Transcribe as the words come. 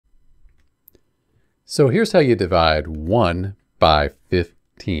So here's how you divide 1 by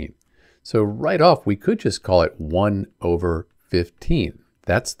 15. So right off, we could just call it 1 over 15.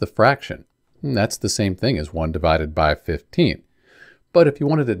 That's the fraction. And that's the same thing as 1 divided by 15. But if you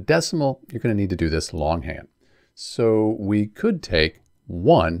wanted a decimal, you're going to need to do this longhand. So we could take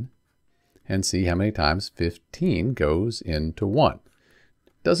 1 and see how many times 15 goes into 1.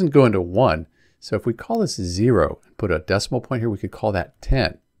 It doesn't go into 1, so if we call this 0 and put a decimal point here, we could call that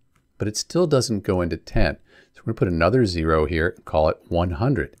 10. But it still doesn't go into 10. So we're going to put another 0 here and call it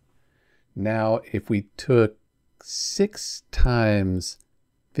 100. Now, if we took 6 times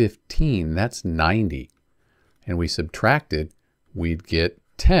 15, that's 90. And we subtracted, we'd get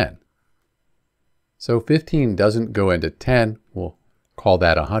 10. So 15 doesn't go into 10. We'll call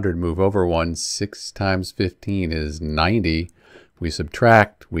that 100, move over 1. 6 times 15 is 90. We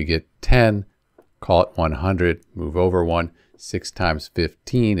subtract, we get 10. Call it 100, move over 1. 6 times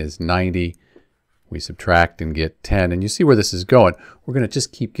 15 is 90. We subtract and get 10. And you see where this is going. We're going to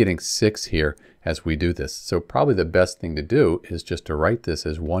just keep getting 6 here as we do this. So probably the best thing to do is just to write this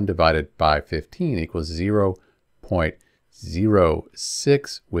as 1 divided by 15 equals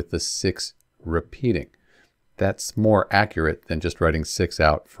 0.06 with the 6 repeating. That's more accurate than just writing 6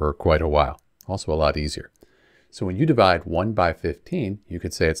 out for quite a while. Also a lot easier. So when you divide 1 by 15, you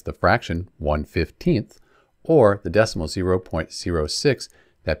could say it's the fraction 1/15th, or the decimal 0.06.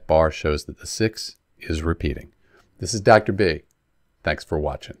 That bar shows that the 6 is repeating. This is Dr. B. Thanks for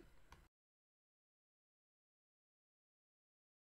watching.